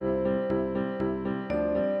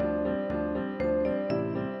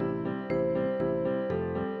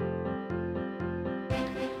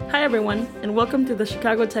Hi, everyone, and welcome to the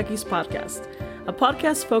Chicago Techies Podcast, a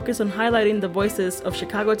podcast focused on highlighting the voices of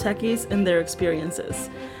Chicago techies and their experiences.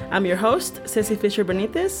 I'm your host, Ceci Fisher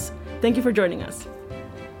Benitez. Thank you for joining us.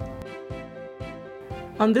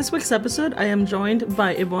 On this week's episode, I am joined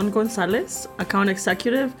by Yvonne Gonzalez, Account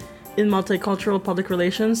Executive in Multicultural Public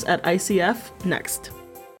Relations at ICF Next.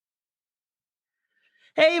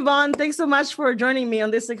 Hey, Yvonne, thanks so much for joining me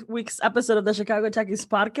on this week's episode of the Chicago Techies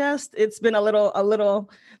Podcast. It's been a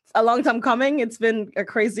long time coming. It's been a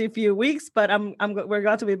crazy few weeks, but we're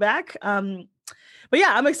glad to be back. But yeah,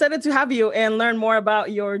 I'm excited to have you and learn more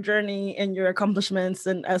about your journey and your accomplishments,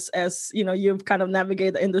 and as you know, you've kind of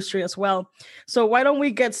navigated the industry as well. So why don't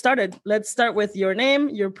we get started? Let's start with your name,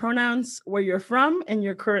 your pronouns, where you're from, and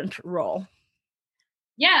your current role.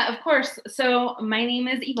 Yeah, of course. So my name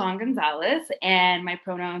is Yvonne Gonzalez, and my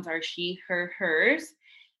pronouns are she, her, hers.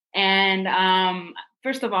 And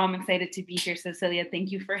first of all, I'm excited to be here, Cecilia.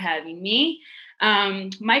 Thank you for having me.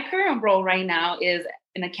 My current role right now is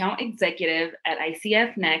an account executive at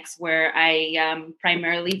ICF Next, where I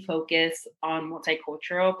primarily focus on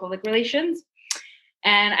multicultural public relations.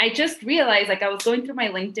 And I just realized, I was going through my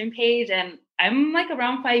LinkedIn page, and I'm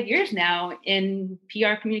around 5 years now in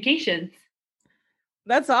PR communications.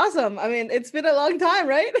 That's awesome. I mean, it's been a long time,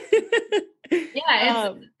 right?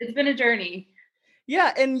 Yeah, it's been a journey.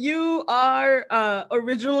 Yeah, and you are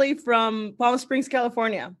originally from Palm Springs,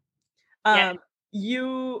 California. Yeah.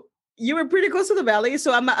 You were pretty close to the Valley,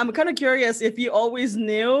 so I'm kind of curious if you always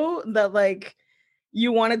knew that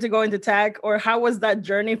you wanted to go into tech, or how was that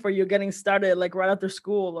journey for you getting started, right after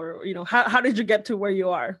school, or how did you get to where you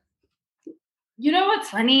are? You know what's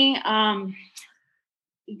funny?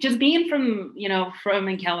 Just being from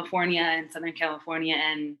in California, and Southern California,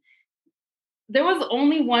 and there was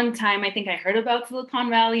only one time I think I heard about Silicon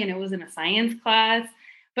Valley, and it was in a science class.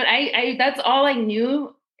 But I that's all I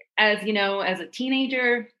knew as a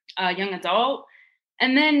teenager, young adult.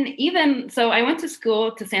 And then even so, I went to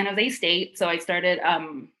school to San Jose State. So I started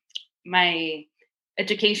my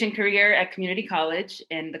education career at community college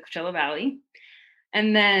in the Coachella Valley.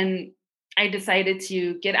 And then I decided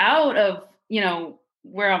to get out of,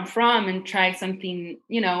 where I'm from and try something,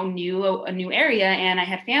 new, a new area. And I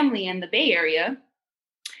had family in the Bay Area.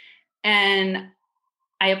 And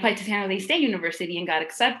I applied to San Jose State University and got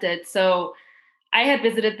accepted. So I had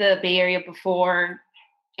visited the Bay Area before,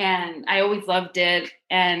 and I always loved it.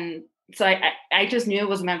 And so I just knew it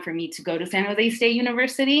was meant for me to go to San Jose State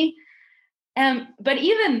University. But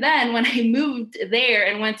even then, when I moved there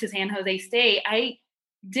and went to San Jose State, I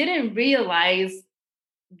didn't realize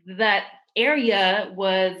that area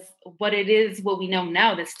was what it is, what we know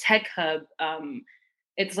now, this tech hub.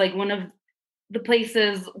 It's one of the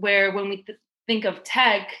places where when we think of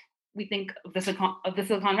tech, we think of the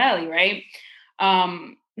Silicon Valley, right?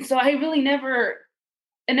 So it never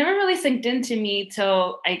really synced into me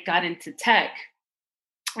till I got into tech.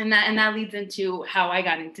 And that leads into how I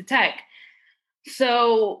got into tech.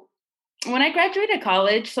 So when I graduated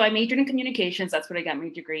college, so I majored in communications. That's what I got my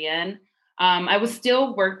degree in. I was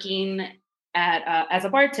still working as a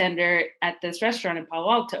bartender at this restaurant in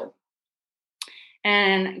Palo Alto.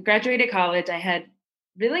 And graduated college, I had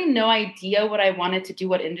really no idea what I wanted to do,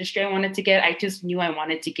 what industry I wanted to get. I just knew I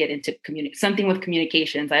wanted to get into something with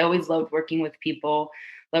communications. I always loved working with people,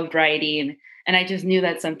 loved writing, and I just knew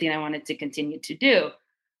that's something I wanted to continue to do.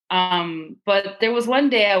 But there was one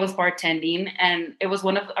day I was bartending, and it was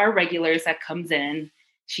one of our regulars that comes in.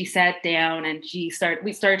 She sat down and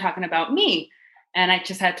we started talking about me. And I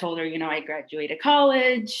just had told her, I graduated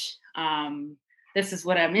college. This is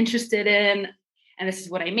what I'm interested in. And this is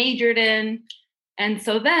what I majored in. And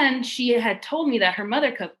so then she had told me that her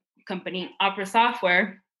mother company, Opera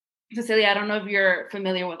Software, Cecilia, I don't know if you're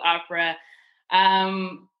familiar with Opera,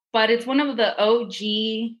 but it's one of the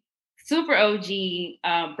super OG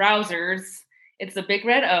browsers. It's the big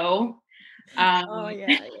red O. Oh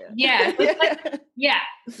yeah. Yeah,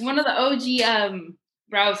 one of the OG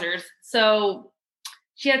browsers. So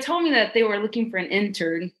she had told me that they were looking for an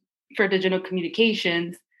intern for digital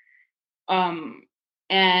communications. And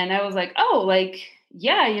I was like, oh,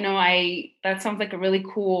 yeah, that sounds like a really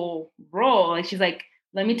cool role. She's like,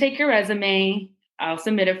 let me take your resume. I'll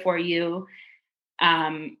submit it for you.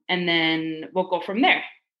 And then we'll go from there.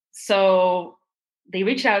 So they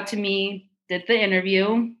reached out to me, did the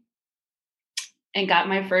interview, and got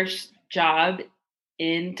my first job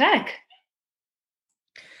in tech.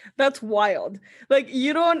 That's wild. Is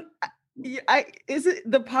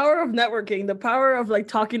it the power of networking, the power of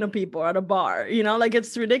talking to people at a bar,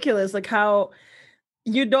 it's ridiculous, how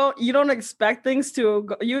you don't expect things to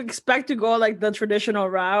go, you expect to go like the traditional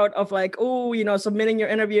route of like, oh, submitting your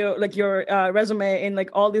interview, like your resume in like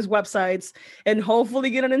all these websites and hopefully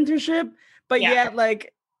get an internship. But Yeah. yet,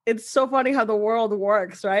 like, it's so funny how the world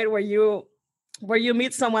works, right? Where you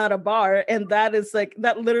meet someone at a bar and that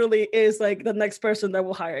literally is like the next person that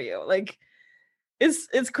will hire you. Like,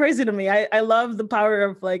 it's crazy to me. I love the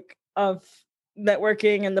power of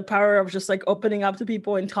networking and the power of just like opening up to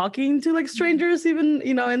people and talking to like strangers, even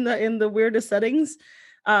in the weirdest settings.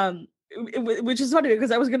 Which is funny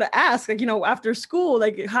because I was gonna ask, like, after school,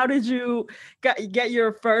 like, how did you get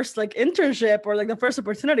your first like internship or like the first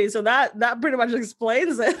opportunity? So that pretty much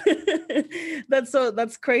explains it.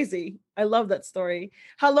 That's crazy. I love that story.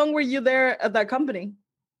 How long were you there at that company?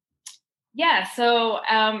 Yeah. So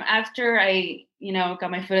after I,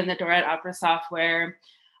 got my foot in the door at Opera Software,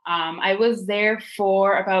 I was there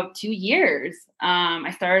for about 2 years.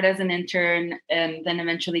 I started as an intern and then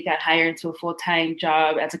eventually got hired to a full-time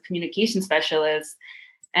job as a communication specialist.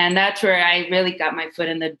 And that's where I really got my foot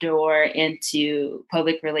in the door into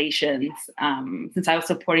public relations, since I was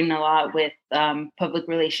supporting a lot with public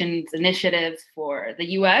relations initiatives for the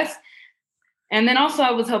US. And then also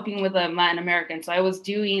I was helping with Latin American. So I was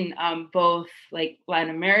doing both like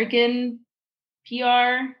Latin American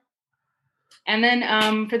PR and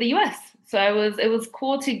then for the US. So it was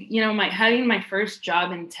cool to, having my first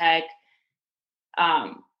job in tech.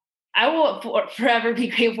 Um, I will forever be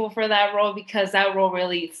grateful for that role because that role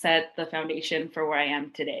really set the foundation for where I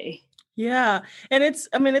am today. Yeah. And it's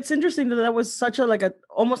interesting that was such a like a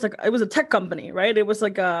almost like it was a tech company, right? It was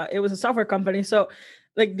a software company. So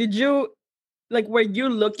like were you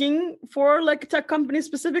looking for like a tech company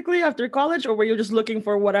specifically after college, or were you just looking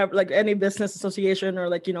for whatever, like any business association or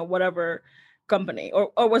like, whatever company,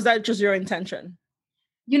 or was that just your intention?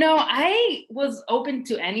 I was open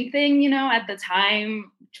to anything, at the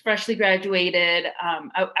time, freshly graduated.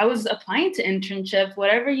 I was applying to internships,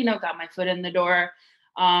 whatever, got my foot in the door.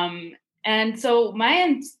 And so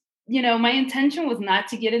my intention was not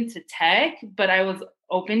to get into tech, but I was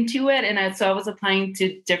open to it. And so I was applying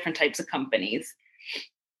to different types of companies.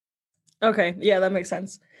 Okay. Yeah, that makes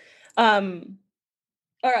sense. Um,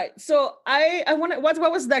 All right. So I want to,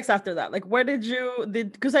 what was next after that? Like, where did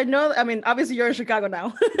because I know, I mean, obviously you're in Chicago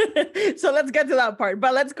now. So let's get to that part.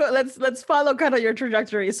 But let's follow kind of your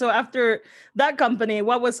trajectory. So after that company,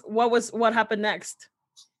 what happened next?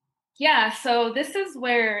 Yeah, so this is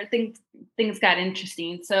where things got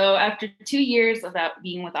interesting. So after 2 years of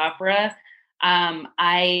being with Opera,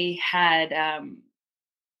 I had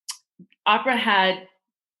Opera had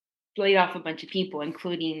laid off a bunch of people,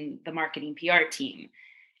 including the marketing PR team.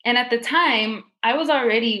 And at the time, I was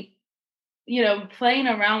already, playing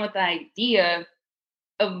around with the idea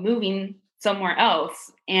of moving somewhere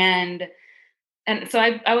else. And so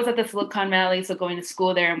I was at the Silicon Valley, so going to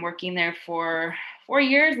school there and working there for 4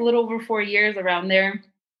 years, a little over 4 years around there.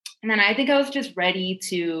 And then I think I was just ready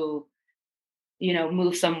to,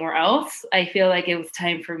 move somewhere else. I feel like it was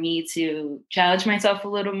time for me to challenge myself a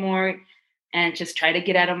little more and just try to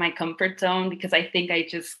get out of my comfort zone because I think I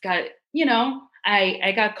just got,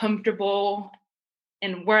 I got comfortable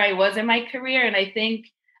in where I was in my career. And I think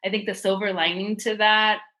the silver lining to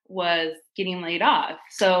that was getting laid off.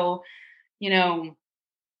 So, you know,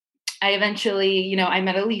 I eventually, I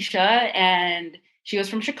met Alicia and she was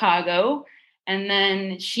from Chicago. And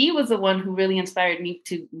then she was the one who really inspired me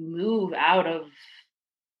to move out of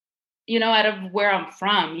where I'm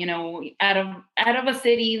from, out of a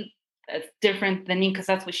city that's different than me, because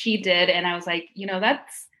that's what she did. And I was like, I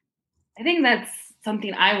think that's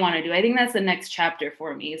something I want to do. I think that's the next chapter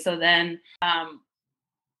for me. So then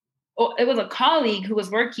it was a colleague who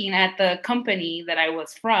was working at the company that I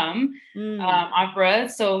was from, Opera.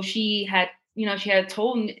 So she had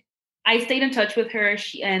told me, I stayed in touch with her,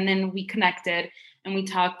 and then we connected and we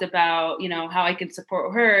talked about, how I could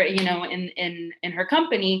support her, in her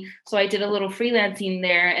company. So I did a little freelancing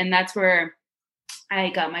there, and that's where I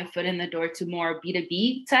got my foot in the door to more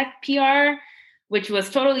B2B tech PR, which was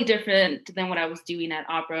totally different than what I was doing at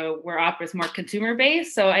Opera, where Opera is more consumer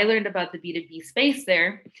based. So I learned about the B2B space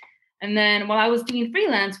there. And then while I was doing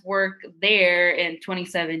freelance work there in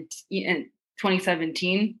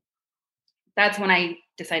 2017, that's when I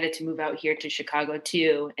decided to move out here to Chicago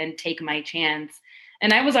too and take my chance.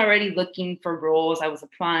 And I was already looking for roles. I was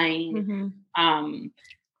applying.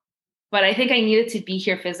 But I think I needed to be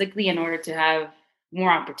here physically in order to have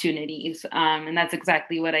more opportunities. And that's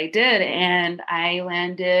exactly what I did. And I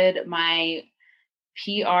landed my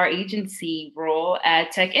PR agency role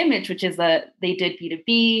at Tech Image, which is they did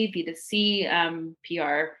B2B, B2C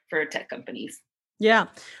PR for tech companies. Yeah.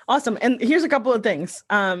 Awesome. And here's a couple of things.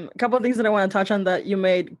 A couple of things that I want to touch on that you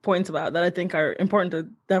made points about that I think are important to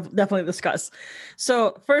definitely discuss.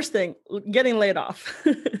 So first thing, getting laid off.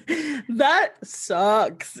 That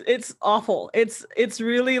sucks. It's awful. It's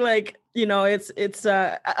really like,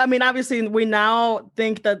 I mean, obviously we now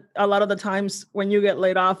think that a lot of the times when you get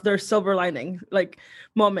laid off, there's silver lining like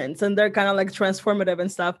moments and they're kind of like transformative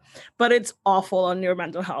and stuff, but it's awful on your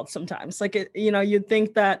mental health sometimes. Like you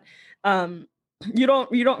think that um you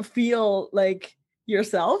don't feel like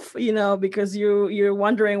yourself, because you're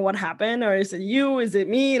wondering what happened, or is it you, is it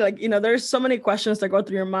me, like, there's so many questions that go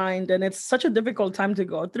through your mind, and it's such a difficult time to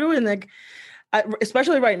go through. And like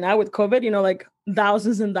especially right now with COVID, like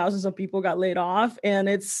thousands and thousands of people got laid off, and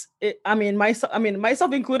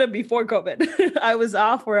myself included before COVID. I was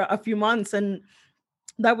off for a few months, and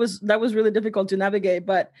that was really difficult to navigate,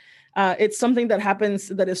 but it's something that happens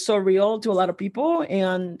that is so real to a lot of people,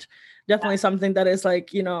 and definitely something that is like,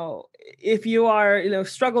 if you are,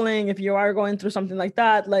 struggling, if you are going through something like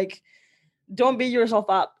that, like don't beat yourself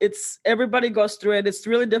up. It's everybody goes through it. It's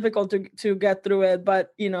really difficult to get through it,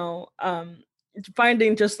 but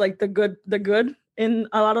finding just like the good in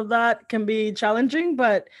a lot of that can be challenging,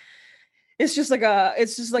 but it's just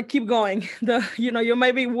like keep going. You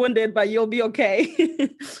might be wounded, but you'll be okay.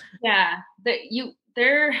 Yeah,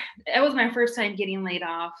 it was my first time getting laid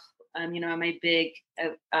off. My big,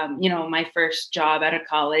 my first job out of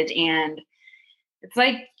college, and it's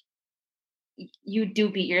like you do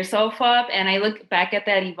beat yourself up. And I look back at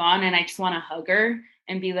that Yvonne, and I just want to hug her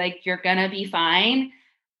and be like, "You're gonna be fine."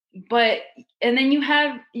 But and then you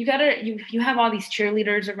have all these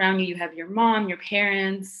cheerleaders around you. You have your mom, your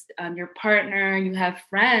parents, your partner, you have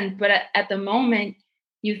friends. But at the moment,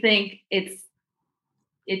 you think it's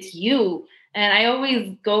you. And I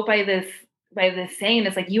always go by this saying,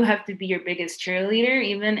 it's like you have to be your biggest cheerleader,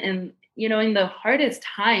 even in the hardest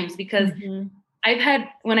times, because Mhm. I've had,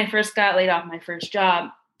 when I first got laid off my first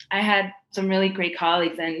job, I had some really great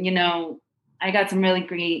colleagues, and I got some really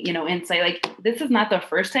great insight. Like, this is not the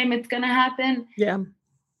first time it's going to happen, Yeah.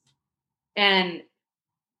 and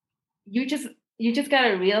you just you just got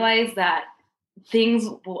to realize that things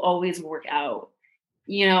will always work out.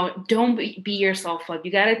 Don't be yourself up.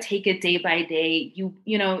 You got to take it day by day. You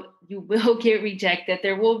will get rejected.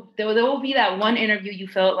 There will be that one interview you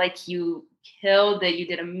felt like you killed it, you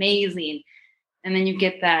did amazing, and then you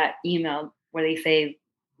get that email where they say,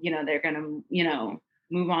 they're going to,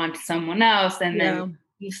 move on to someone else, and Yeah. then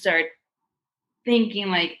you start thinking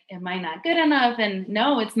like, am I not good enough? And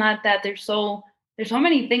no, it's not that. There's so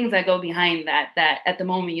many things that go behind that at the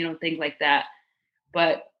moment you don't think like that.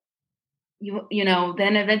 But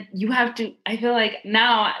then you have to, I feel like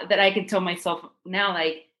now that I can tell myself now,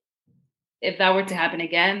 like, if that were to happen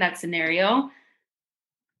again, that scenario,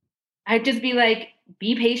 I'd just be like,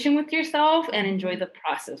 be patient with yourself and enjoy the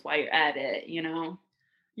process while you're at it.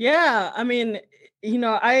 Yeah, I mean,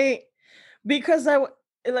 I because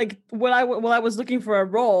like when I was looking for a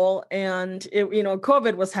role, and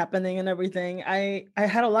COVID was happening and everything, I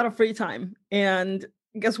had a lot of free time, and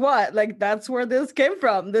guess what? Like that's where this came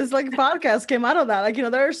from. This like podcast came out of that. Like,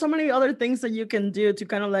 there are so many other things that you can do to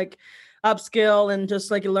kind of like upskill and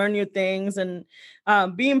just like learn new things, and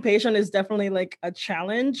being patient is definitely like a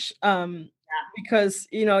challenge. Because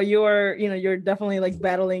you're definitely like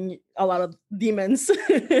battling a lot of demons,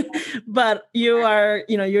 but you're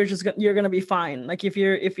gonna be fine. Like if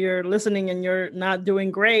you're listening and you're not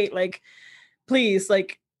doing great, like please,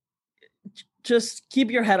 like just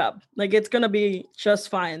keep your head up. Like it's gonna be just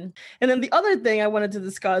fine. And then the other thing I wanted to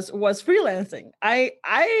discuss was freelancing. I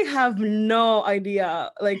have no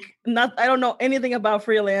idea, like not I don't know anything about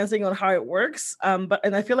freelancing or how it works. And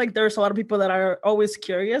I feel like there's a lot of people that are always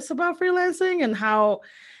curious about freelancing and how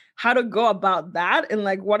to go about that, and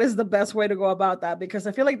like what is the best way to go about that, because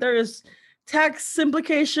I feel like there's tax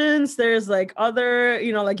implications, there's like other,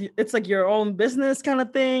 like it's like your own business kind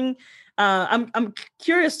of thing. I'm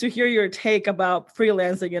curious to hear your take about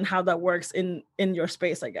freelancing and how that works in your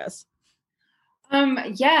space, I guess.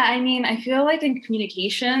 Yeah, I mean, I feel like in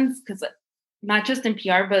communications, because not just in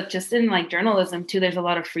PR, but just in like journalism too, there's a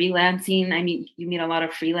lot of freelancing. I mean, you meet a lot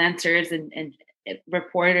of freelancers and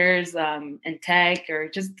reporters, and tech, or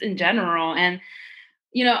just in general. And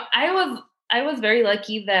I was very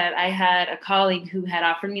lucky that I had a colleague who had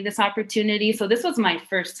offered me this opportunity. So this was my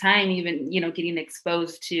first time even, getting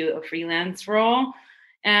exposed to a freelance role.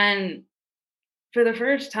 And for the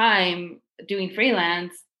first time doing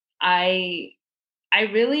freelance, I I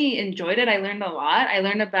really enjoyed it. I learned a lot. I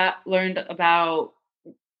learned about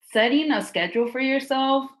setting a schedule for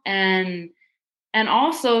yourself, and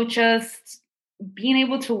also just being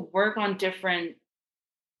able to work on different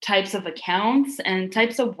types of accounts and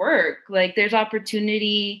types of work. Like there's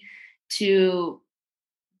opportunity to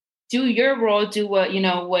do your role, do what,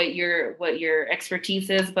 what your expertise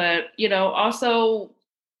is, but, also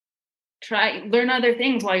learn other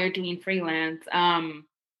things while you're doing freelance.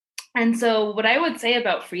 And so what I would say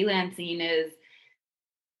about freelancing is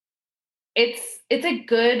it's a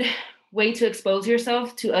good way to expose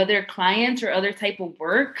yourself to other clients or other type of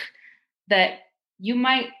work that you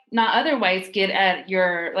might not otherwise get at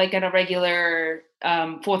at a regular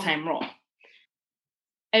full-time role.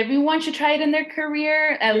 Everyone should try it in their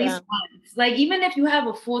career at least once. Like even if you have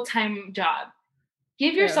a full-time job,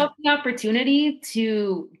 give yourself the opportunity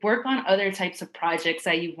to work on other types of projects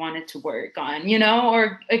that you wanted to work on,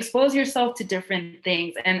 or expose yourself to different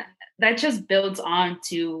things. And that just builds on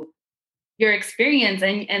to your experience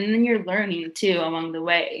and then you're learning too along the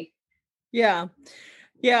way. Yeah.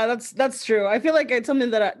 Yeah, that's true. I feel like it's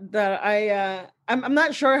something I'm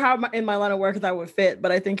not sure how in my line of work that would fit,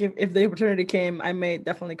 but I think if the opportunity came, I may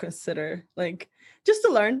definitely consider like just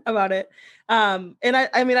to learn about it. And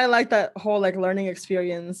I mean, I like that whole like learning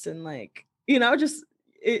experience and like, just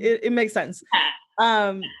it makes sense.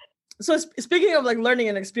 So speaking of like learning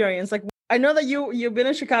and experience, like I know that you've been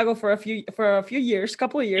in Chicago for a few years,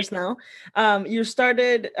 couple of years now. You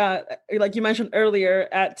started, like you mentioned earlier,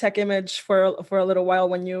 at Tech Image for a little while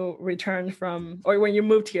when you returned from or when you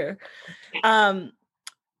moved here. Can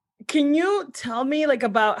you tell me like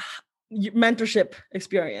about mentorship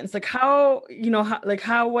experience? Like how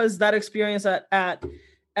was that experience at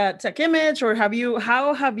Tech Image, or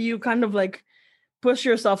how have you kind of like push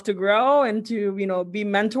yourself to grow and to be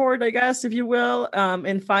mentored, I guess, if you will,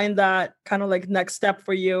 and find that kind of like next step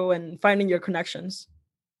for you and finding your connections?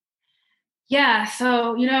 Yeah,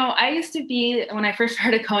 so I used to be, when I first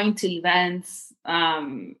started going to events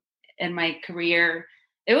in my career,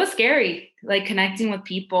 it was scary, like connecting with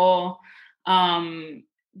people, because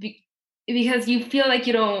you feel like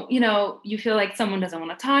you feel like someone doesn't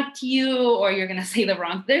want to talk to you, or you're gonna say the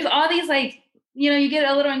wrong. There's all these like you get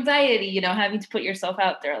a little anxiety, having to put yourself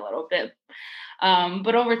out there a little bit.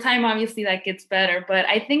 But over time, obviously, that gets better. But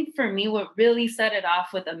I think for me, what really set it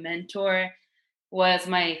off with a mentor was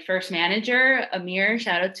my first manager, Amir.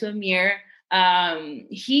 Shout out to Amir.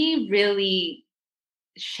 He really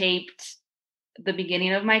shaped the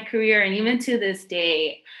beginning of my career. And even to this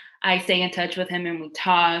day, I stay in touch with him and we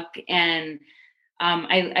talk. And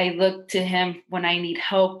I look to him when I need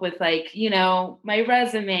help with like, my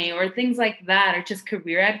resume or things like that, or just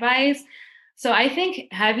career advice. So I think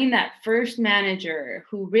having that first manager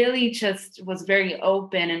who really just was very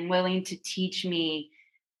open and willing to teach me.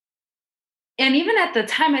 And even at the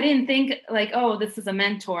time, I didn't think like, oh, this is a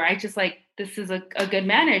mentor. I just like, this is a good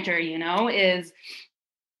manager, is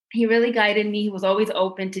he really guided me. He was always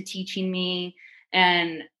open to teaching me.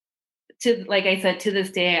 And to, like I said, to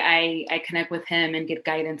this day, I connect with him and get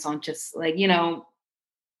guidance on just like,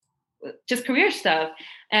 just career stuff,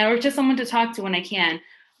 or just someone to talk to when I can.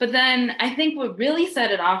 But then I think what really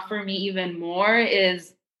set it off for me even more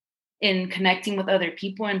is in connecting with other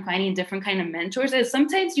people and finding different kind of mentors. Is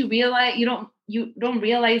sometimes you realize you don't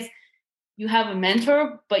realize you have a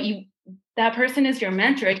mentor, but that person is your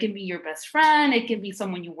mentor. It can be your best friend, it can be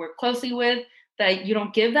someone you work closely with that you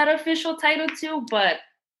don't give that official title to. But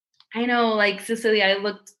I know, like Cecilia,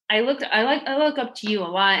 I look up to you a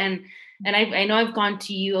lot, and I know I've gone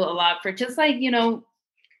to you a lot for just like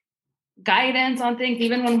guidance on things.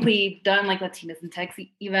 Even when we've done like Latinas in Tech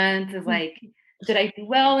events, is like, did I do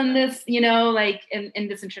well in this? Like in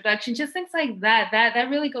this introduction, just things like that. That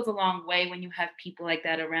really goes a long way when you have people like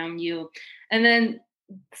that around you. And then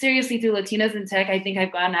seriously, through Latinas in Tech, I think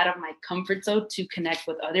I've gotten out of my comfort zone to connect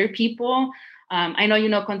with other people. I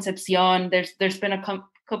know, Concepcion. There's been a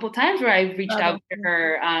couple times where I've reached out to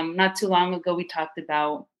her. Not too long ago, we talked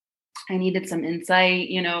about I needed some insight,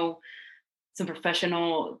 some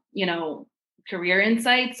professional, career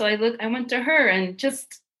insight. So I went to her, and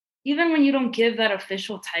just even when you don't give that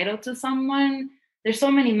official title to someone, there's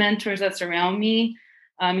so many mentors that surround me,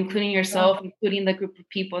 including yourself, including the group of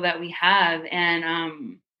people that we have.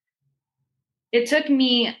 And it took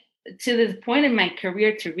me to this point in my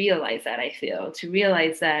career to realize that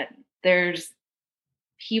there's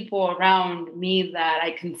people around me that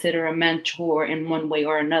I consider a mentor in one way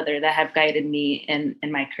or another that have guided me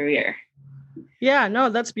in my career. Yeah, no,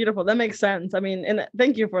 that's beautiful. That makes sense. I mean, and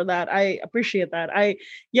thank you for that. I appreciate that. I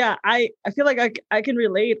feel like I can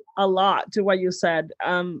relate a lot to what you said.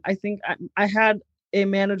 I think I had a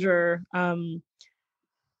manager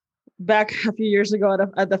back a few years ago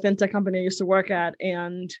at the fintech company I used to work at,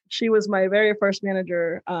 and she was my very first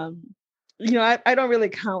manager. I don't really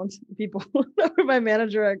count people that were my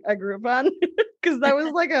manager at Groupon because that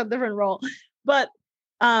was like a different role. But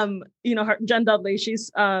her Jen Dudley, she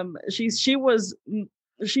is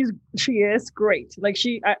great. Like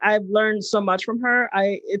I've learned so much from her.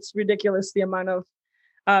 It's ridiculous the amount of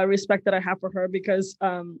respect that I have for her because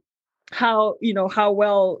how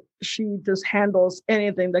well she just handles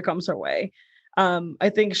anything that comes her way. I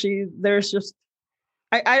think there's just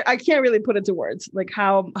I can't really put it to words like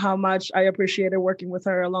how much I appreciated working with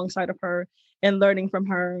her alongside of her and learning from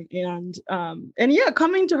her and yeah,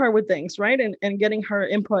 coming to her with things, right? And getting her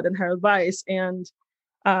input and her advice. And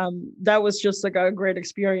that was just like a great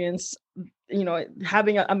experience.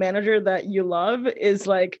 Having a manager that you love is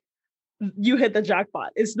like you hit the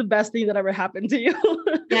jackpot. It's the best thing that ever happened to you.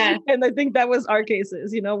 Yeah. And I think that was our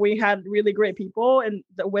cases. We had really great people and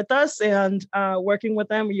with us and working with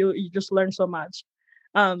them, you just learn so much.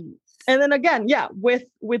 And then again, yeah, with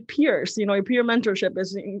peers, peer mentorship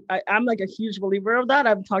I'm like a huge believer of that.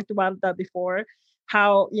 I've talked about that before,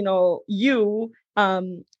 how,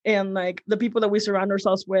 and like the people that we surround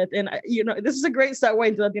ourselves with. And, this is a great segue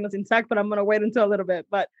into Latinas in Tech, but I'm going to wait until a little bit,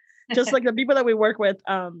 but just like the people that we work with,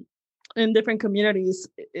 in different communities,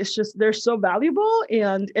 it's just, they're so valuable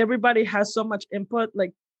and everybody has so much input,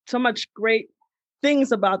 like so much great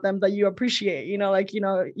things about them that you appreciate,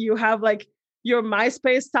 you have like your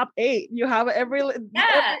MySpace top 8. You have every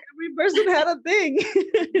person had a thing.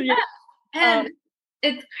 Yeah. And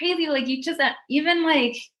it's crazy. Like you just, even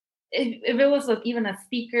like, if it was even a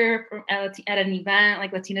speaker at an event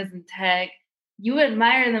like Latinas in Tech, you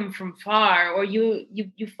admire them from far, or you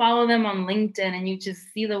follow them on LinkedIn and you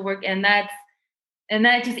just see the work, and that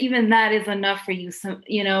just, even that is enough for you,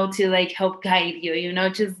 to like help guide you,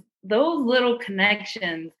 just those little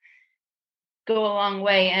connections go a long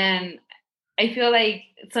way. And I feel like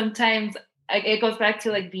sometimes it goes back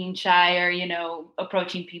to like being shy or,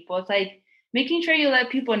 approaching people. It's like making sure you let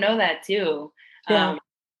people know that too. Yeah.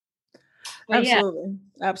 Absolutely.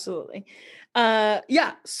 Yeah. Absolutely.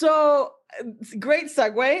 Yeah. So great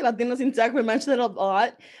segue. Latinas in Tech. We mentioned it a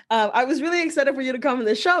lot. I was really excited for you to come on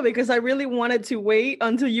the show because I really wanted to wait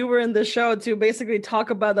until you were in the show to basically talk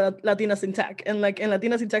about the Latinas in Tech and like in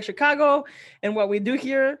Latinas in Tech Chicago and what we do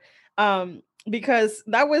here. Because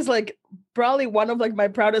that was like probably one of like my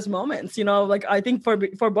proudest moments, like I think for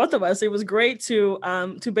both of us, it was great to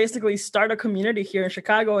basically start a community here in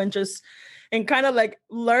Chicago and kind of like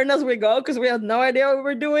learn as we go, because we had no idea what we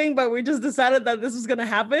were doing, but we just decided that this was going to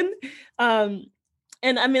happen. And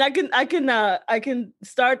I mean, I can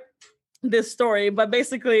start this story, but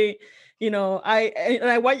basically,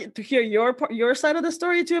 I want you to hear your side of the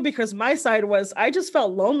story too, because my side was I just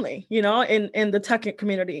felt lonely, in the tech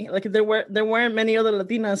community. Like there weren't many other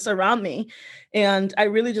Latinas around me, and I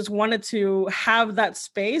really just wanted to have that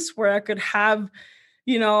space where I could have,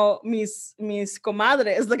 mis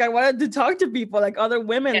comadres. Like I wanted to talk to people, like other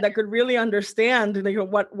women that could really understand like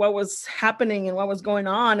what was happening and what was going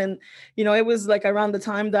on. And it was like around the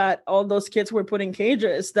time that all those kids were put in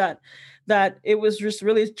cages that it was just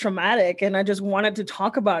really traumatic, and I just wanted to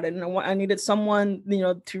talk about it, and I needed someone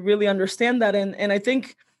to really understand that. And I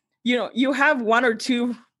think you have one or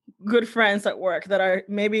two good friends at work that are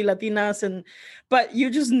maybe Latinas, but you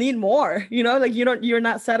just need more, like you're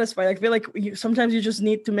not satisfied. I feel like sometimes you just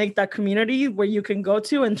need to make that community where you can go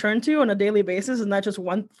to and turn to on a daily basis, and not just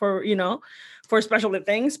one for special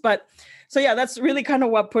things. But so yeah, that's really kind of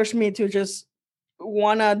what pushed me to just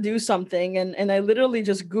want to do something. And I literally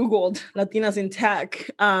just Googled Latinas in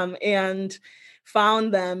Tech and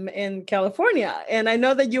found them in California. And I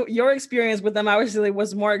know that your experience with them obviously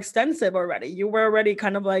was more extensive already. You were already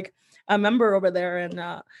kind of like a member over there.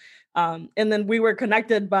 And then we were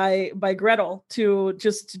connected by Gretel to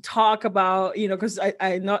talk about, because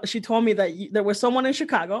I know she told me that there was someone in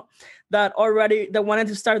Chicago that wanted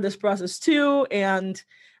to start this process too. And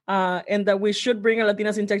that we should bring a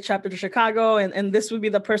Latinas in Tech chapter to Chicago, and this would be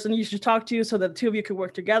the person you should talk to so that the two of you could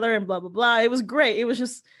work together and blah, blah, blah. It was great. It was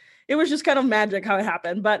just kind of magic how it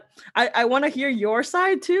happened. But I want to hear your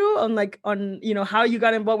side too on how you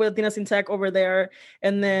got involved with Latinas in Tech over there,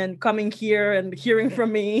 and then coming here and hearing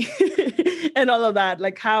from me and all of that.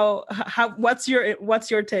 Like what's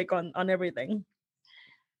your take on everything?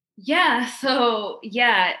 Yeah. So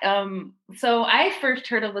I first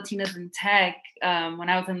heard of Latinas in Tech when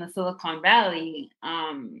I was in the Silicon Valley.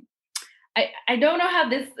 I don't know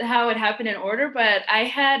how it happened in order, but I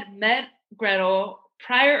had met Gretel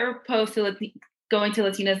prior or post to going to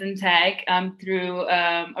Latinas in Tech through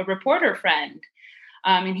a reporter friend,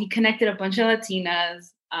 and he connected a bunch of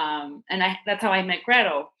Latinas, and that's how I met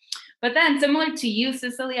Gretel. But then, similar to you,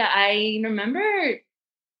 Cecilia, I remember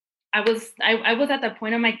I was at that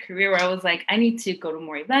point in my career where I was like, I need to go to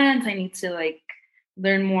more events. I need to like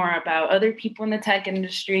learn more about other people in the tech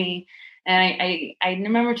industry. And I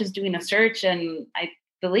remember just doing a search, and I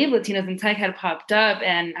believe Latinos in Tech had popped up,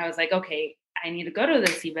 and I was like, okay, I need to go to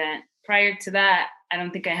this event. Prior to that, I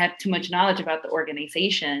don't think I had too much knowledge about the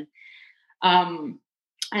organization. Um,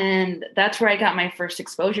 and that's where I got my first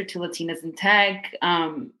exposure to Latinas in Tech.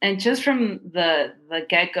 And just from the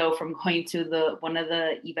get go, from going to the one of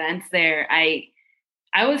the events there, I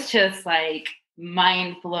was just like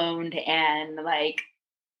mind blown and like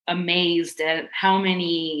amazed at how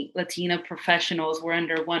many Latina professionals were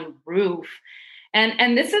under one roof.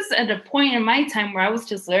 And this is at a point in my time where I was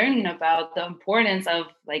just learning about the importance of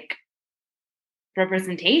like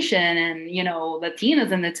representation and, you know,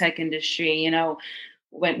 Latinas in the tech industry. You know,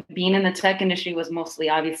 when being in the tech industry was mostly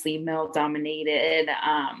obviously male dominated.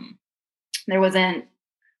 There wasn't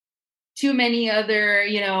too many other,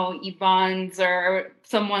 you know, Yvonne's or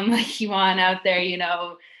someone like Yvonne out there, you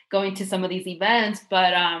know, going to some of these events.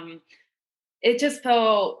 But it just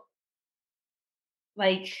felt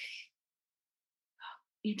like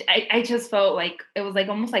I just felt like it was like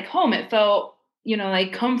almost like home. It felt, you know,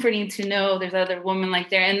 like comforting to know there's other women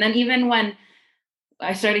like there. And then even when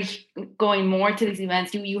I started going more to these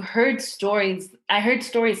events, you heard stories. I heard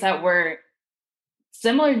stories that were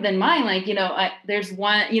similar than mine. Like, you know, there's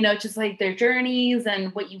one, you know, just like their journeys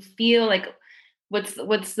and what you feel like, what's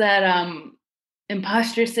that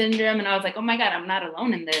imposter syndrome. And I was like, oh my God, I'm not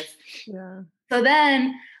alone in this. Yeah. So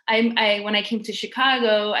then I when I came to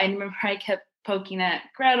Chicago, I remember I kept poking at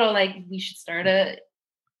Gretel, like we should start a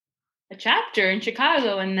chapter in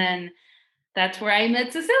Chicago. And then that's where I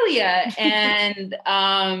met Cecilia. And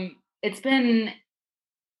it's been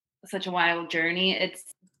such a wild journey.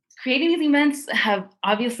 It's creating these events have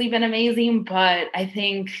obviously been amazing, but I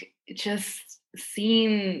think just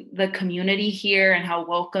seeing the community here and how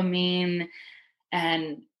welcoming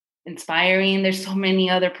and inspiring. There's so many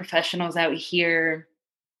other professionals out here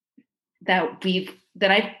that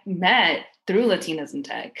I've met through Latinas in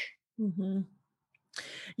Tech. Mm-hmm.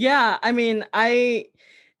 Yeah, I mean,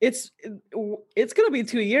 it's gonna be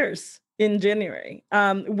 2 years in January.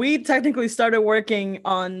 We technically started working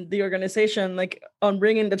on the organization, like on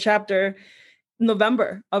bringing the chapter,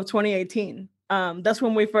 November of 2018. That's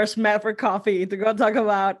when we first met for coffee to go talk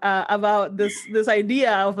about this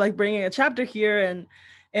idea of like bringing a chapter here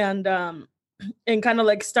and kind of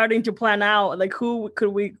like starting to plan out like who could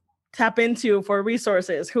we tap into for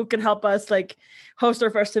resources, who could help us like host our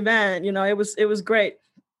first event. You know, it was great.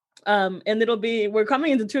 And we're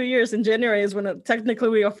coming into 2 years. In January is when technically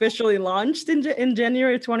we officially launched in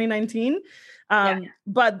January 2019.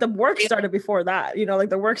 But the work started before that, you know, like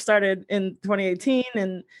the work started in 2018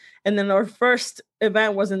 and then our first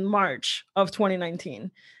event was in March of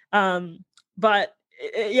 2019. But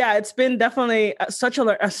yeah, it's been definitely such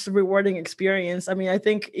a rewarding experience. I mean, I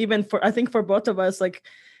think for both of us, like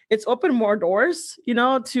it's opened more doors, you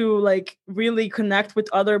know, to like really connect with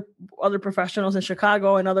other professionals in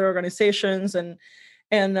Chicago and other organizations. And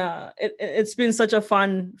it's been such a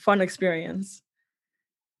fun experience.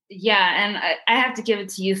 Yeah. And I have to give it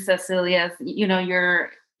to you, Cecilia. You know,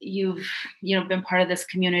 you've been part of this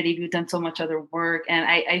community. You've done so much other work. And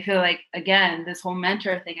I feel like, again, this whole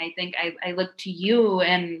mentor thing, I think I look to you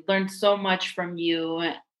and learned so much from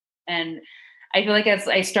you. And I feel like as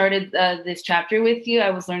I started this chapter with you, I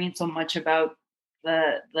was learning so much about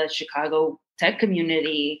the Chicago tech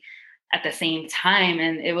community at the same time.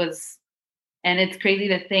 And it's crazy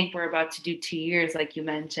to think we're about to do 2 years, like you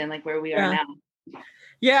mentioned, like where we are now.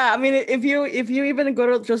 Yeah, I mean, if you even go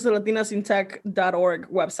to just the latinasintech.org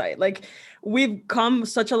website, like we've come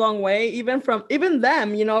such a long way, even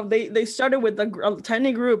them, you know, they started with a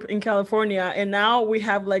tiny group in California, and now we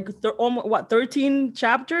have like almost 13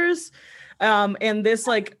 chapters, and this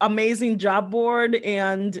like amazing job board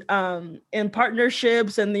and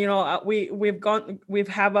partnerships, and you know, we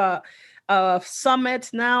have a summit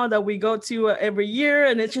now that we go to every year,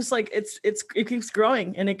 and it's just like it keeps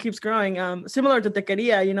growing and it keeps growing. Similar to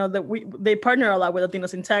Tequeria, you know, that they partner a lot with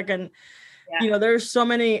Latinos in Tech, and you know, there's so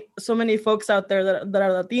many folks out there that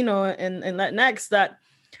are Latino and Latinx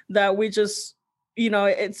that we just, you know,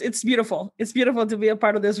 it's beautiful. It's beautiful to be a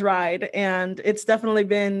part of this ride, and it's definitely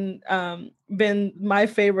been my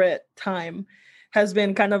favorite time. Has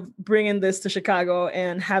been kind of bringing this to Chicago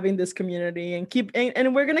and having this community and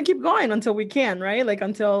we're going to keep going until we can, right? Like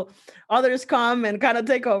until others come and kind of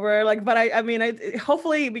take over. Like, but I mean,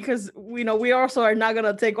 hopefully, because you know, we also are not going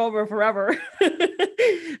to take over forever. We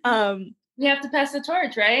have to pass the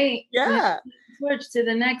torch, right? Yeah. Torch to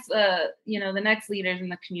the next, the next leaders in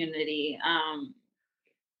the community.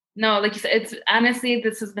 No, like you said, it's honestly,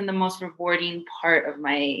 this has been the most rewarding part of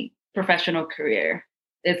my professional career.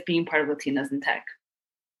 Is being part of Latinas in tech.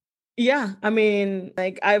 Yeah, I mean,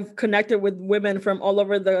 like I've connected with women from all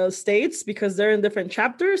over the states because they're in different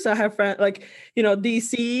chapters. I have friends like,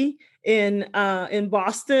 DC, in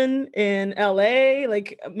Boston, in LA,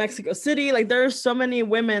 like Mexico City. Like there's so many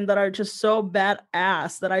women that are just so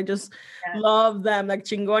badass that I just Yeah. love them, like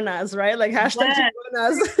chingonas, right? Like hashtag Yeah.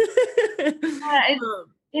 chingonas. Yeah,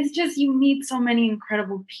 it's just you meet so many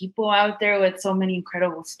incredible people out there with so many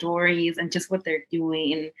incredible stories and just what they're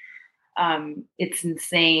doing. It's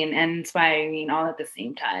insane and inspiring all at the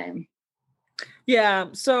same time. Yeah,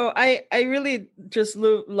 so I really just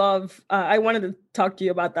love. I wanted to talk to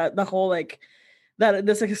you about that. The whole like that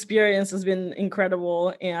this experience has been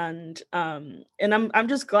incredible, and I'm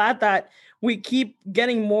just glad that we keep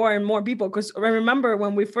getting more and more people. Because I remember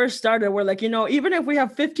when we first started, we're like, even if we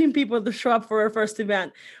have 15 people to show up for our first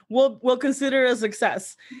event, we'll consider it a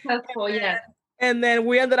success. Successful, yes. And then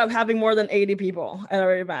we ended up having more than 80 people at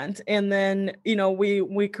our event. And then,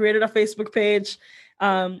 we created a Facebook page.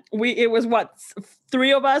 It was what,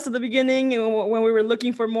 three of us at the beginning when we were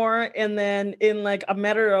looking for more. And then in like a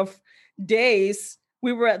matter of days,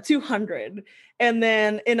 we were at 200. And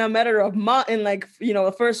then in a matter of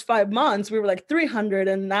the first 5 months, we were like 300.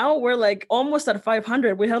 And now we're like almost at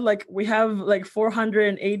 500. We have like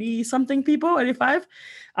 480 something people, 85.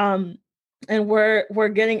 And we're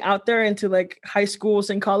getting out there into like high schools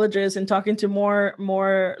and colleges and talking to more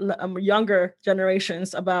younger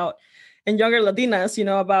generations about, and younger Latinas,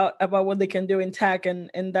 about what they can do in tech,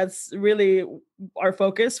 and that's really our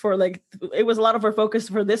focus for like, it was a lot of our focus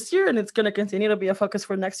for this year, and it's going to continue to be a focus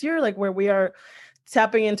for next year, like where we are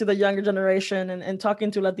tapping into the younger generation and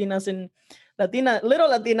talking to Latinas and little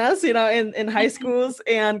Latinas, in high schools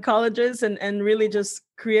and colleges, and really just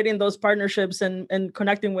creating those partnerships and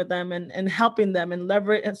connecting with them and helping them and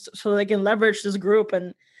leverage, so they can leverage this group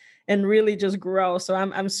and really just grow. So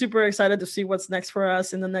I'm super excited to see what's next for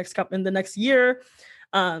us in the next year.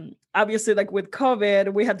 Obviously, like with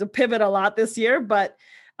COVID, we had to pivot a lot this year, but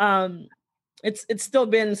it's still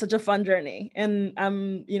been such a fun journey. And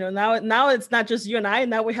now it's not just you and I.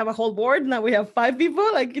 Now we have a whole board. Now we have 5 people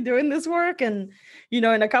like doing this work. And in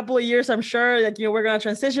a couple of years, I'm sure that we're gonna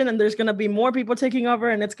transition and there's gonna be more people taking over,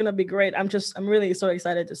 and it's gonna be great. I'm really so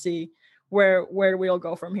excited to see where we'll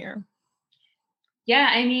go from here.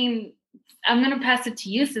 Yeah, I mean, I'm going to pass it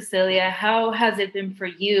to you, Cecilia. How has it been for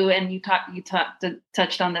you? And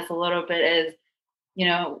touched on this a little bit, as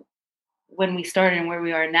when we started and where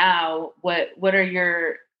we are now. What are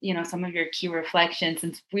your some of your key reflections,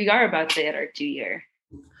 since we are about to hit our 2-year?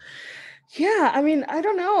 Yeah, I mean, I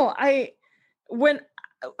don't know. When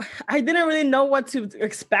I didn't really know what to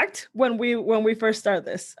expect when we first started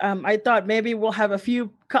this. I thought maybe we'll have a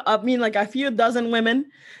few dozen women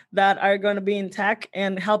that are going to be in tech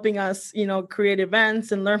and helping us, create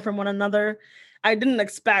events and learn from one another. I didn't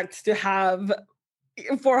expect to have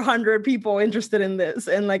 400 people interested in this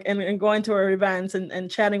and going to our events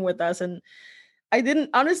and chatting with us. And I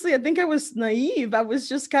think I was naive. I was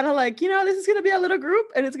just kind of like, this is going to be a little group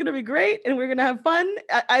and it's going to be great and we're going to have fun.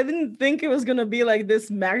 I didn't think it was going to be like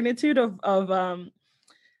this magnitude of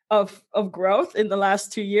growth in the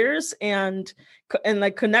last 2 years and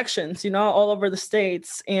like connections, all over the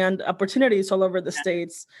States, and opportunities all over the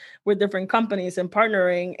States with different companies and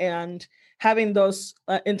partnering and having those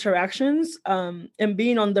interactions, and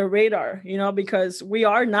being on the radar, because we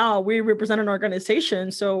represent an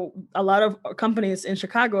organization. So a lot of companies in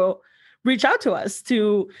Chicago reach out to us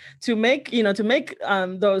to make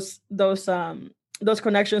those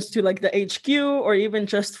connections to like the HQ, or even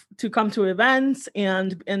just to come to events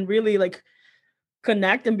and really like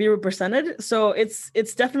connect and be represented. So it's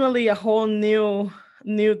definitely a whole new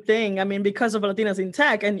thing. I mean, because of Latinas in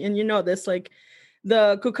Tech, and this, like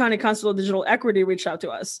the Cook County Council of Digital Equity reached out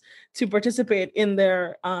to us to participate in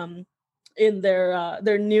their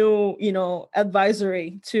new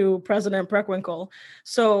advisory to President Preckwinkle.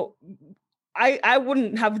 So I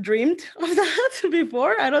wouldn't have dreamed of that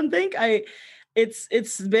before. I don't think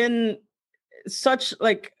it's been such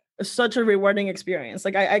a rewarding experience.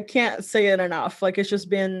 Like I can't say it enough. Like it's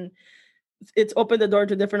opened the door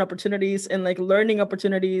to different opportunities and like learning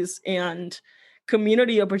opportunities and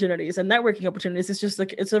community opportunities and networking opportunities. It's just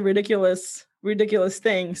like, it's a ridiculous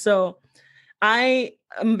thing. So I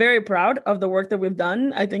am very proud of the work that we've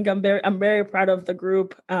done. I think I'm very proud of the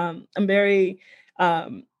group. I'm very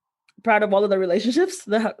proud of all of the relationships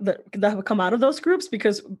that have come out of those groups,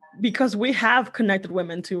 because we have connected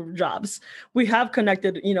women to jobs. We have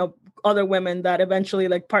connected, other women that eventually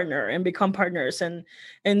like partner and become partners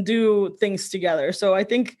and do things together. So I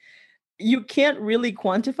think you can't really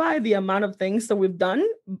quantify the amount of things that we've done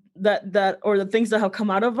that or the things that have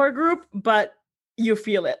come out of our group, but you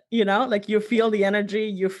feel it, like you feel the energy,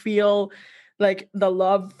 you feel like the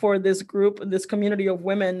love for this group, this community of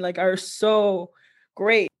women like are so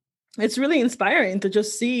great. It's really inspiring to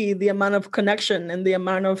just see the amount of connection and the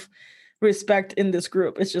amount of respect in this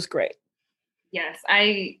group. It's just great. Yes,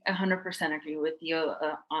 I 100% agree with you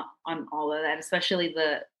on all of that, especially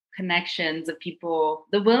the connections of people,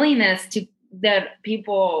 the willingness to that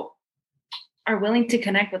people are willing to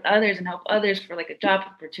connect with others and help others for like a job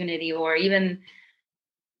opportunity, or even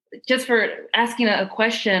just for asking a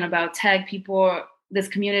question about tech. People, this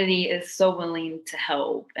community is so willing to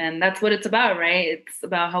help, and that's what it's about, right? It's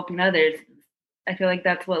about helping others. I feel like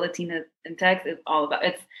that's what Latina in Tech is all about.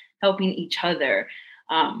 It's helping each other,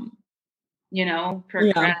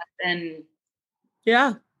 progress. And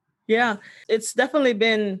yeah, it's definitely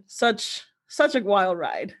been such a wild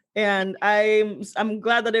ride, and I'm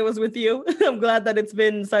glad that it was with you. I'm glad that it's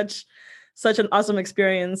been such an awesome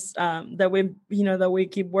experience, that we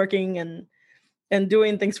keep working and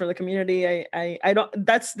doing things for the community. I don't,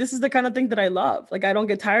 this is the kind of thing that I love. Like, I don't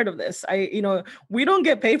get tired of this. We don't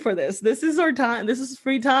get paid for this. This is our time. This is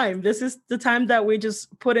free time. This is the time that we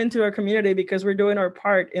just put into our community because we're doing our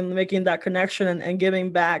part in making that connection and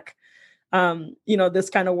giving back, this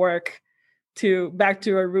kind of work back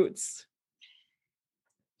to our roots.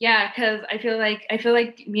 Yeah. Cause I feel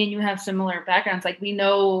like me and you have similar backgrounds. Like, we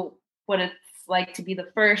know what it's like to be the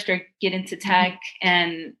first or get into tech.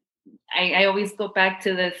 And I always go back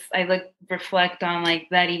to this. I reflect on like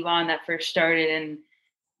that Yvonne that first started, and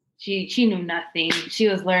she knew nothing. She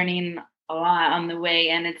was learning a lot on the way.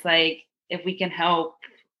 And it's like, if we can help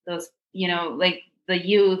those, like the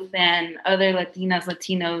youth and other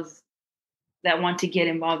Latinos that want to get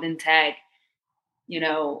involved in tech, it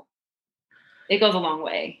goes a long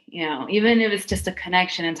way, even if it's just a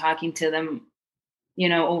connection and talking to them,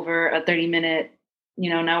 over a 30-minute,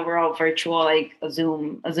 now we're all virtual, like a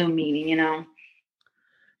Zoom meeting.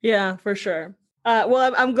 Yeah, for sure.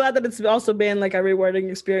 Well, I'm glad that it's also been like a rewarding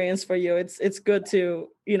experience for you. It's good to,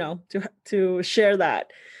 to share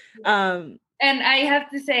that. And I have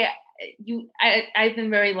to say, I've been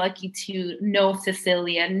very lucky to know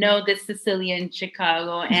Cecilia in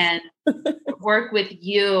Chicago, and work with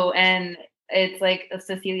you. And it's like,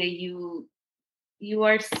 Cecilia, you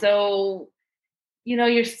are so,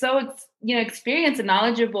 you're so, experienced and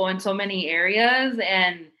knowledgeable in so many areas,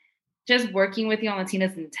 and just working with you on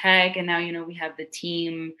Latinas in Tech. And now, we have the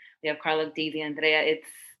team, we have Carla, Daisy, Andrea.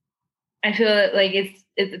 I feel like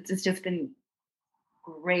it's just been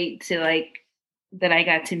great to like, that I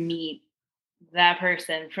got to meet that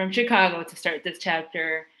person from Chicago to start this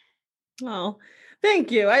chapter. Oh,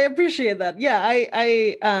 thank you. I appreciate that. Yeah,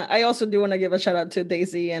 I also do want to give a shout out to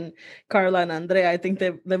Daisy and Carla and Andrea. I think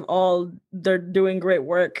they're doing great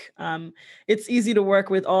work. It's easy to work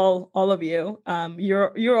with all of you.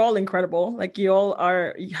 You're all incredible. Like, you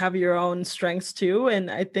have your own strengths too,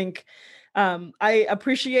 and I think I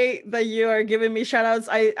appreciate that you are giving me shout outs.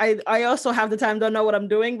 I also have the time, don't know what I'm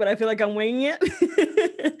doing, but I feel like I'm winging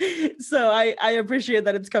it. So I appreciate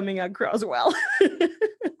that it's coming across well.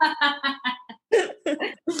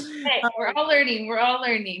 Hey, we're all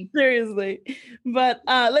learning. Seriously. But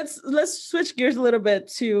let's switch gears a little bit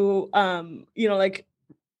to like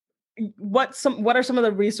what are some of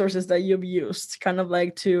the resources that you've used kind of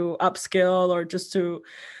like to upskill, or just to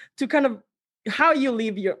kind of how you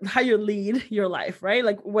lead your life, right?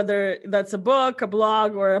 Like, whether that's a book, a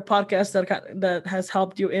blog, or a podcast that has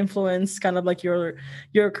helped you influence kind of like your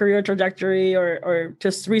career trajectory, or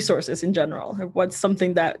just resources in general. What's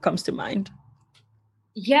something that comes to mind?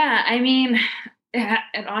 Yeah, I mean,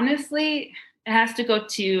 it honestly, it has to go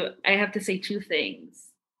to, I have to say two things,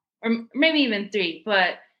 or maybe even three,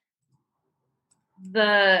 but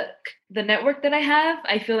the network that I have,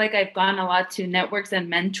 I feel like I've gone a lot to networks and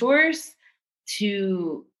mentors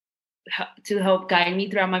to help guide me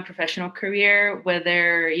throughout my professional career,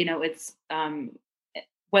 whether, it's,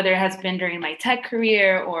 whether it has been during my tech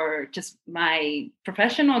career or just my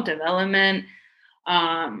professional development,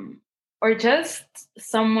 or just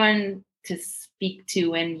someone to speak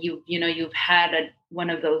to when you've had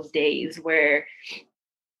one of those days where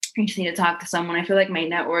you just need to talk to someone. I feel like my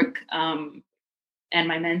network, and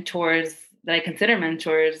my mentors that I consider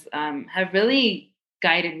mentors, have really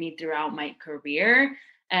guided me throughout my career.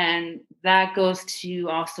 And that goes to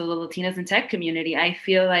also the Latinas in Tech community. I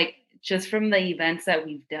feel like just from the events that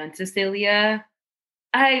we've done, Cecilia,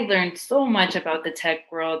 I learned so much about the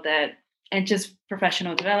tech world that and just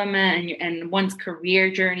professional development and one's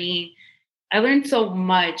career journey. I learned so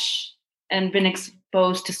much and been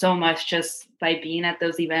exposed to so much just by being at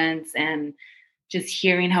those events and just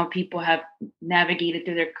hearing how people have navigated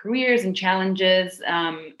through their careers and challenges.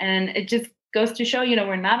 And it just goes to show,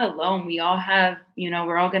 we're not alone. We all have,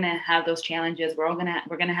 we're all going to have those challenges. We're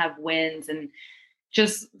going to have wins, and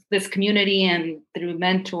just this community and through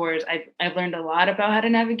mentors, I've learned a lot about how to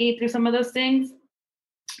navigate through some of those things.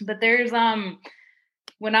 But there's,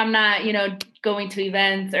 when I'm not, going to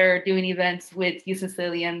events or doing events with you,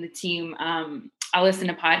 Cecilia, and the team, I'll listen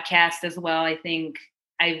to podcasts as well. I think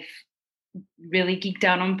I've really geeked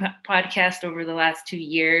out on podcast over the last 2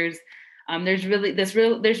 years. There's really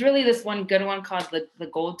this one good one called the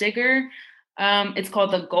Goal Digger. It's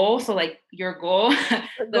called The Goal. So like your goal,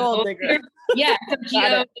 the Goal Digger. Yeah.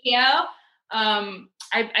 GOAL.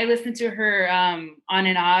 I listened to her on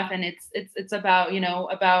and off, and it's about,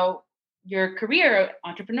 about your career,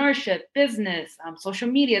 entrepreneurship, business, social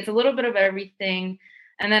media. It's a little bit of everything.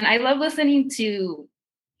 And then I love listening to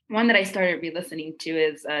one that I started re-listening to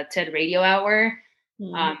is TED Radio Hour.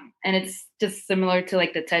 And it's just similar to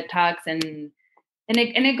like the TED Talks, and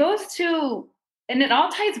it goes to, and it all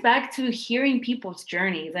ties back to hearing people's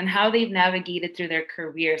journeys and how they've navigated through their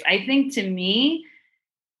careers. I think to me,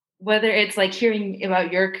 whether it's like hearing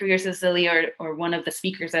about your career, Cecilia, or one of the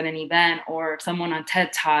speakers at an event or someone on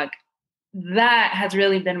TED Talk, that has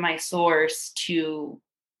really been my source to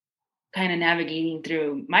kind of navigating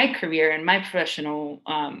through my career and my professional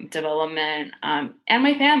development, and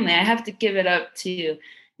my family. I have to give it up to,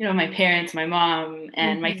 my parents, my mom,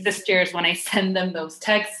 and my sisters when I send them those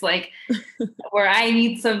texts, like where I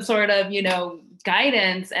need some sort of,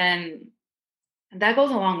 guidance. And that goes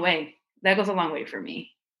a long way. That goes a long way for me.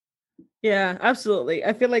 Yeah, absolutely.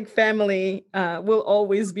 I feel like family will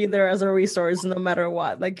always be there as a resource no matter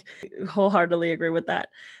what. Like, wholeheartedly agree with that.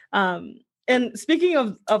 And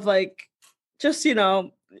speaking of like, just,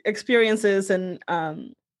 experiences and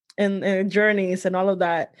journeys and all of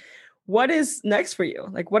that, what is next for you?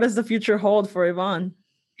 Like, what does the future hold for Yvonne?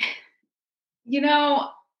 I've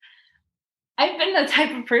been the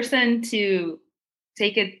type of person to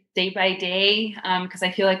take it day by day, because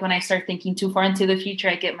I feel like when I start thinking too far into the future,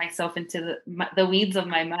 I get myself into the weeds of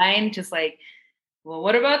my mind, just like, well,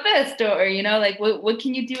 what about this? Or, like, what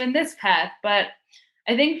can you do in this path? But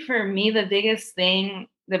I think for me, the biggest thing,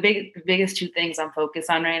 the biggest two things I'm focused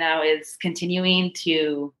on right now is continuing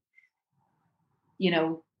to,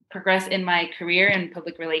 progress in my career in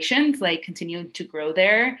public relations, like continuing to grow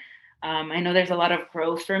there. I know there's a lot of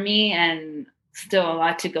growth for me and still a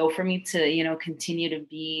lot to go for me to, continue to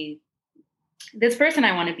be this person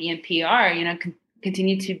I want to be in PR,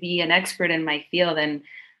 continue to be an expert in my field and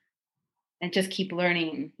just keep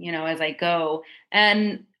learning, as I go.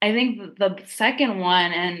 And I think the second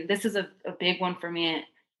one, and this is a big one for me,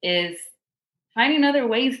 is finding other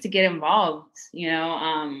ways to get involved.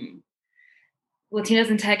 Latinas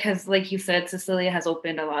in Tech has, like you said, Cecilia, has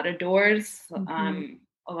opened a lot of doors,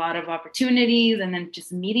 a lot of opportunities, and then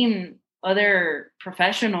just meeting other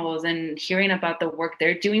professionals and hearing about the work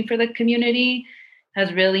they're doing for the community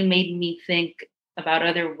has really made me think about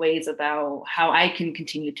other ways about how I can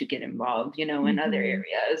continue to get involved, in other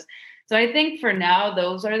areas. So I think for now,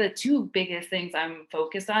 those are the two biggest things I'm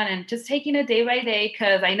focused on, and just taking it day by day,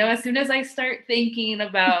 because I know as soon as I start thinking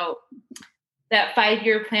about that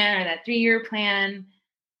 5-year plan or that 3-year plan,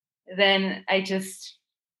 then I just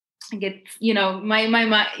get, my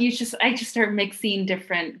mind, I just start mixing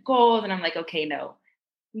different goals, and I'm like, okay, no,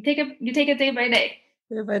 you take it day by day.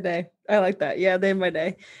 Day by day. I like that. Yeah, day by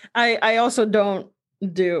day. I also don't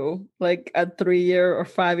do like a 3-year or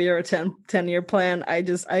 5-year or 10-year plan. I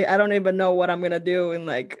don't even know what I'm gonna do in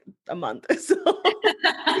like a month. So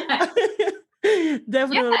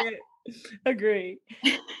definitely agree.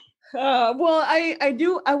 Well,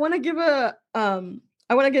 I want to give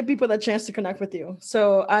I want to give people the chance to connect with you.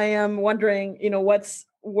 So I am wondering,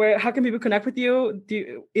 how can people connect with you? Do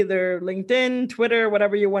you, either LinkedIn, Twitter,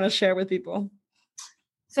 whatever you want to share with people?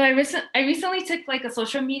 So I recently took like a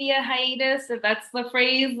social media hiatus, if that's the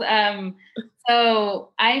phrase. So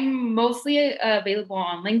I'm mostly available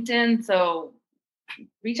on LinkedIn. So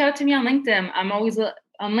reach out to me on LinkedIn. I'm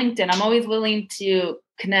always willing to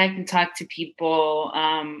connect and talk to people.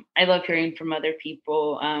 I love hearing from other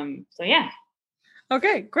people. So yeah.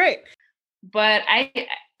 Okay, great. But I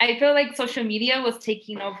feel like social media was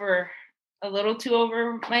taking over a little too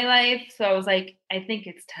over my life. So I was like, I think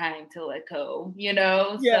it's time to let go,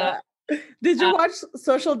 Yeah. So, did you watch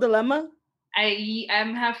Social Dilemma?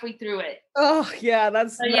 I'm halfway through it. Oh yeah,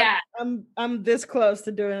 that's yeah. I'm this close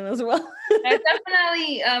to doing it as well. It's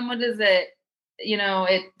definitely what is it?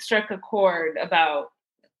 It struck a chord about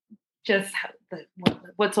just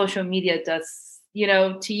what social media does,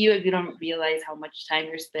 to you if you don't realize how much time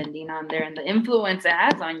you're spending on there and the influence it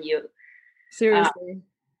has on you. Seriously.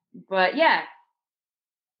 But yeah,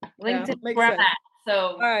 LinkedIn where I'm at. So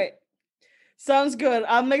all right. Sounds good.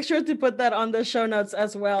 I'll make sure to put that on the show notes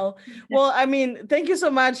as well. Well, I mean, thank you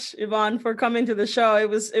so much, Yvonne, for coming to the show. It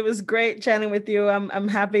was great chatting with you. I'm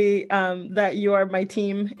happy that you are my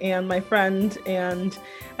team and my friend, and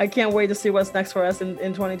I can't wait to see what's next for us in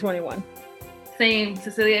 2021. Same,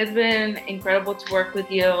 Cecilia. It's been incredible to work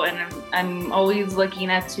with you, and I'm always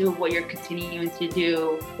looking at what you're continuing to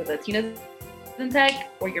do with Latinas in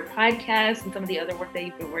Tech or your podcast and some of the other work that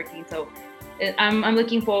you've been working. So I'm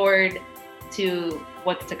looking forward to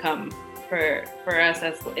what's to come for us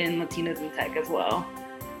as in Latinas in Tech as well.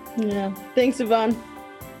 Yeah. Thanks, Yvonne.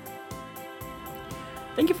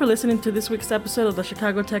 Thank you for listening to this week's episode of the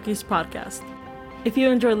Chicago Techies podcast. If you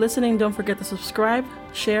enjoyed listening, don't forget to subscribe,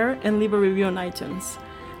 share, and leave a review on iTunes.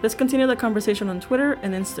 Let's continue the conversation on Twitter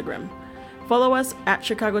and Instagram. Follow us at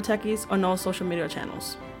Chicago Techies on all social media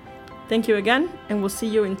channels. Thank you again, and we'll see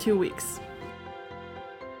you in 2 weeks.